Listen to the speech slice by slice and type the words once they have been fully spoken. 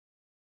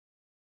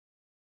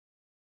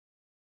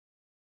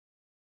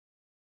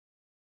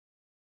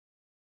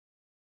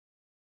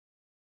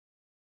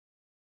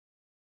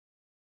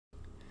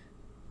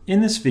In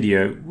this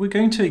video, we're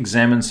going to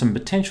examine some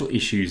potential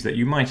issues that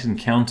you might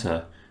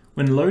encounter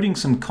when loading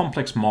some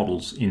complex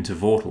models into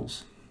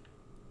Vortals.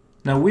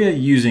 Now, we are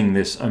using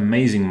this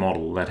amazing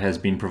model that has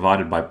been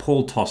provided by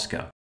Paul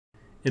Tosca.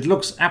 It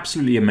looks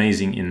absolutely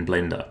amazing in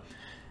Blender.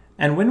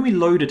 And when we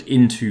load it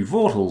into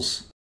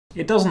Vortals,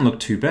 it doesn't look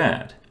too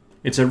bad.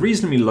 It's a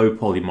reasonably low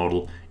poly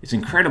model, it's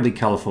incredibly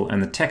colorful, and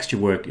the texture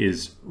work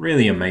is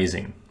really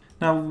amazing.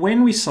 Now,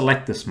 when we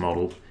select this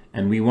model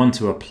and we want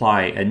to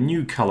apply a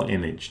new color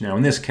image, now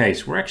in this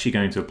case we're actually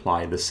going to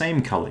apply the same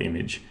color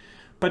image,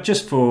 but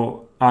just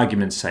for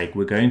argument's sake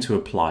we're going to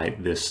apply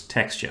this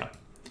texture.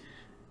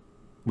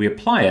 We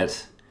apply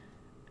it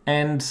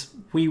and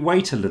we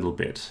wait a little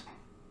bit,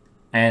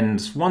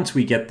 and once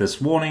we get this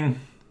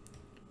warning,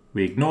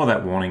 we ignore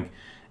that warning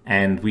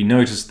and we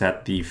notice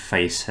that the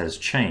face has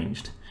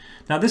changed.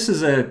 Now, this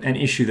is an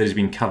issue that has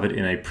been covered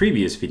in a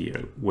previous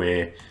video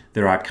where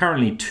there are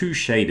currently two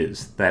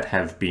shaders that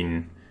have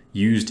been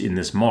used in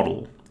this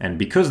model, and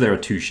because there are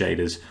two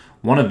shaders,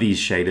 one of these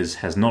shaders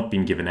has not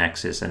been given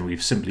access and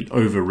we've simply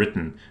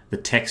overwritten the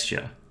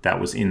texture that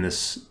was in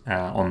this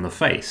on the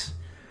face.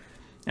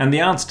 And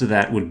the answer to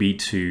that would be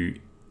to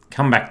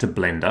come back to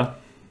Blender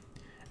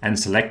and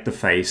select the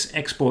face,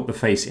 export the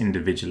face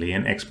individually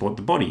and export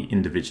the body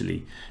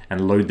individually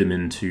and load them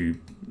into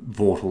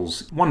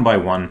Vortals one by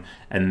one,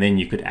 and then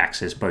you could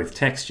access both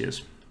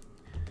textures.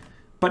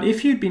 But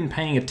if you'd been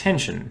paying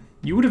attention,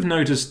 you would have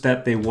noticed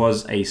that there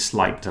was a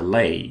slight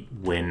delay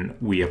when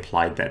we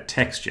applied that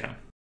texture.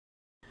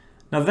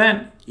 Now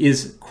that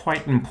is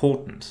quite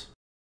important.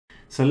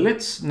 So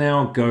let's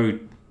now go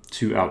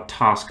to our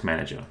task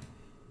manager.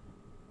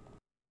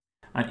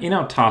 And in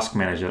our task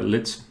manager,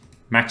 let's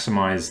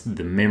maximize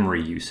the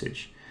memory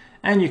usage.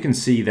 And you can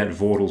see that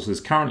Vortals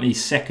is currently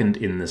second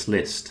in this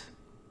list.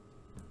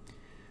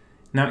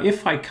 Now,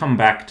 if I come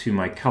back to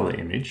my color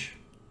image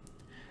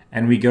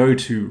and we go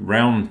to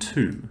round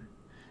 2,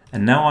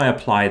 and now I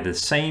apply the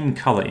same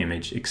color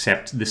image,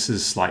 except this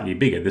is slightly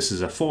bigger. This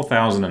is a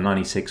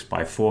 4096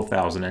 by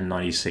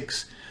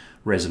 4096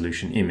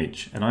 resolution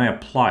image, and I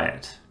apply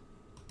it.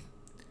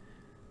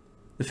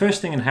 The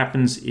first thing that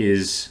happens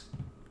is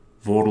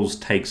Vortals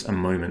takes a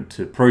moment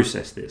to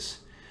process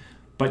this.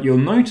 But you'll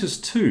notice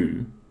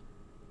too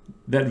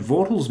that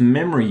Vortals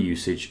memory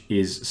usage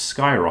is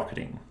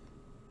skyrocketing.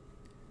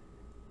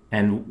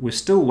 And we're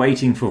still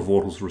waiting for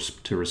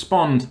Vortals to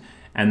respond,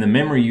 and the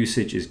memory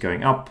usage is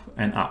going up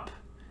and up.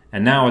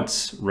 And now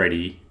it's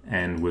ready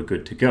and we're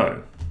good to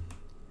go.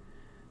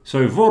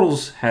 So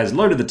Vortals has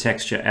loaded the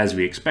texture as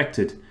we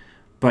expected,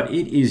 but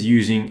it is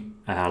using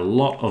a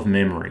lot of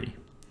memory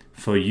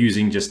for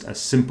using just a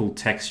simple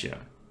texture.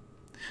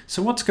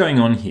 So what's going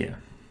on here?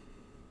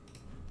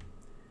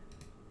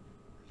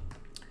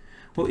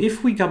 Well,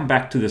 if we come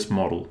back to this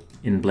model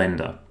in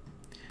Blender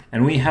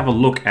and we have a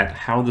look at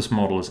how this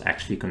model is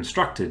actually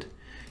constructed,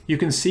 you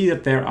can see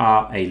that there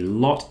are a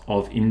lot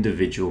of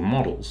individual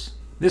models.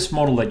 This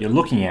model that you're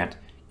looking at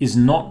is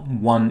not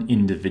one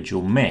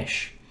individual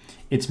mesh.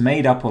 It's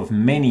made up of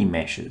many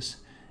meshes.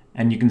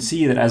 And you can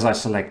see that as I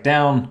select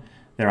down,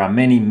 there are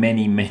many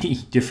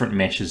different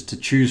meshes to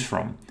choose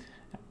from.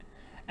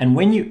 And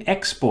when you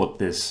export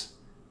this,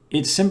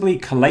 it simply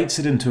collates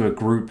it into a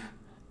group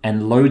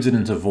and loads it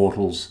into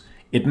Vortals.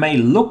 It may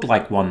look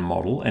like one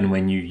model, and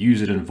when you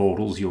use it in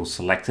Vortals, you'll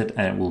select it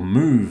and it will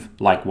move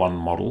like one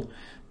model,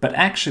 but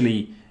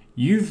actually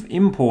you've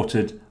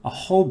imported a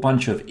whole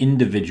bunch of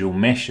individual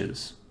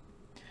meshes.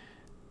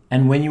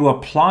 And when you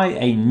apply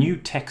a new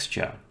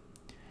texture,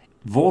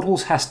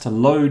 Vortals has to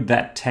load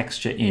that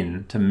texture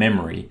in to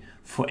memory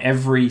for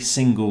every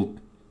single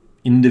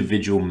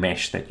individual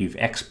mesh that you've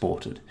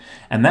exported.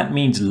 And that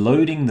means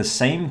loading the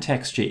same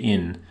texture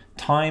in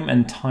time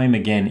and time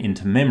again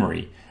into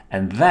memory,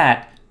 and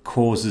that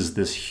causes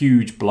this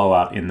huge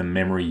blowout in the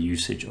memory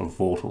usage of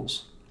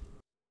Vortals.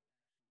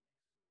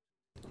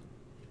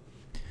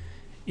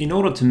 In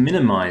order to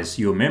minimize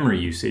your memory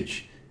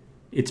usage,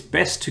 it's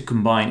best to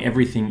combine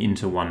everything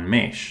into one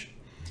mesh.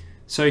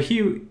 So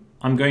here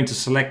I'm going to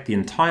select the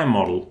entire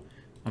model,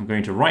 I'm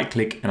going to right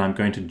click and I'm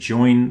going to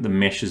join the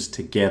meshes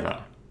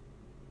together.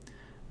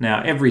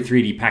 Now, every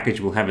 3D package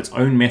will have its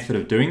own method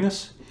of doing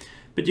this,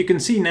 but you can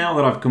see now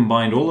that I've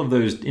combined all of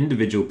those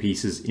individual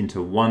pieces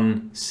into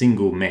one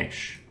single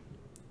mesh.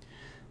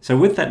 So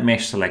with that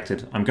mesh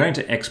selected, I'm going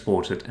to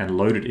export it and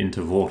load it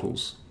into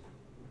Vortals.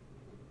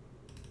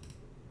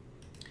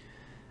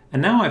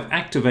 And now I've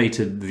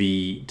activated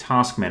the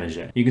task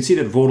manager. You can see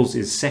that Vortals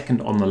is second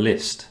on the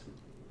list.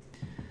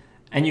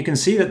 And you can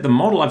see that the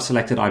model I've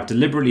selected, I've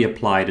deliberately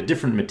applied a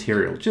different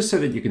material, just so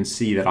that you can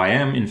see that I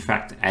am in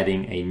fact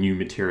adding a new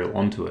material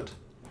onto it.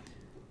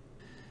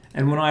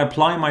 And when I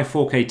apply my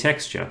 4K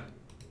texture,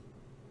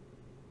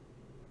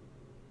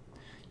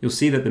 you'll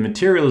see that the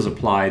material is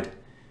applied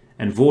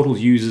and Vortals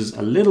uses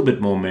a little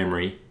bit more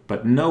memory,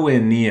 but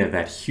nowhere near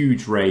that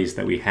huge raise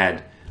that we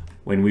had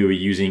when we were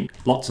using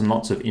lots and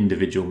lots of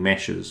individual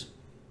meshes.